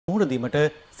මුහුණ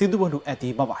දීමට සිදුවනු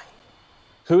ඇති බවයි.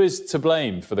 Who is to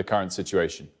blame for the current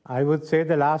situation? I would say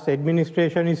the last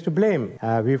administration is to blame.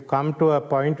 We've come to a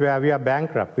point where we are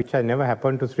bankrupt, which has never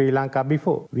happened to Sri Lanka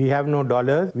before. We have no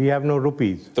dollars, we have no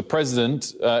rupees. The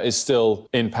president is still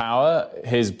in power.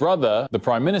 His brother, the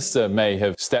prime minister, may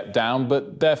have stepped down,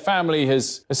 but their family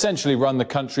has essentially run the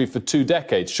country for 2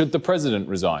 decades. Should the president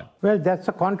resign? Well, that's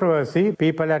a controversy.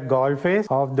 People at Galface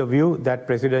of the view that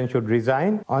president should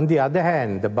resign. On the other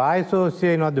hand, the bar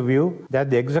association of the view that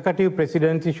the executive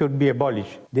presidency should be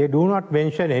abolished. They do not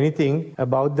mention anything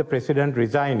about the president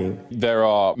resigning. There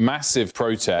are massive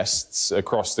protests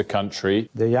across the country.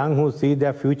 The young who see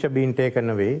their future being taken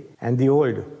away, and the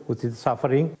old who is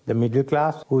suffering, the middle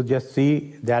class who just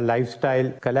see their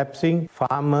lifestyle collapsing,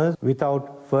 farmers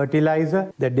without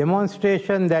fertilizer. The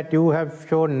demonstration that you have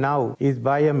shown now is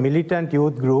by a militant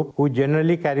youth group who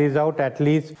generally carries out at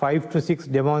least 5 to 6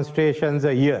 demonstrations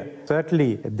a year.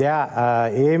 Certainly, their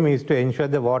aim is to ensure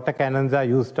the water cannons are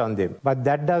used on them. But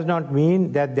that does not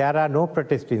mean that there are no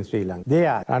protests in Sri Lanka. They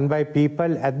are run by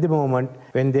people at the moment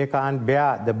when they can't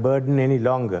bear the burden any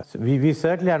longer. So we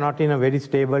certainly are not in a very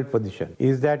stable position.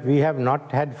 Is that we have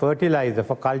not had fertilizer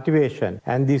for cultivation,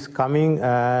 and this coming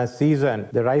season,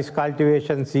 the rice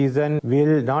cultivation season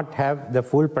will not have the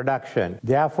full production.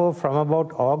 Therefore, from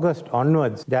about August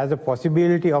onwards, there's a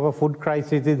possibility of a food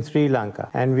crisis in Sri Lanka,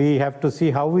 and we have to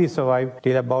see how we survive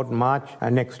till about March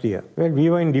next year. Well, we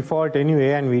were in default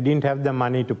anyway, and we didn't have the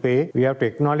money to pay. We have to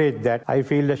acknowledge that. I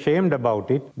feel ashamed about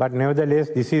it, but nevertheless,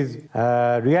 this is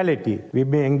reality. We've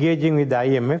been engaging with the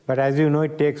IMF, but as you know,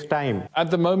 it takes time. At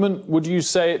the moment, would you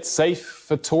say it's safe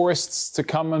for tourists to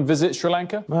come and visit Sri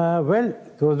Lanka? Well,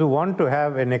 those who want to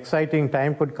have an exciting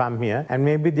time could come here, and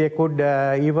maybe they could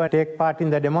even take part in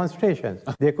the demonstrations.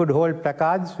 They could hold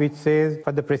placards which says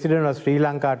for the president of Sri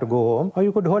Lanka to go home, or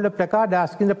you could hold a placard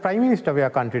asking the prime minister of your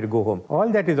country to go home. All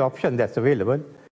that is option that's available.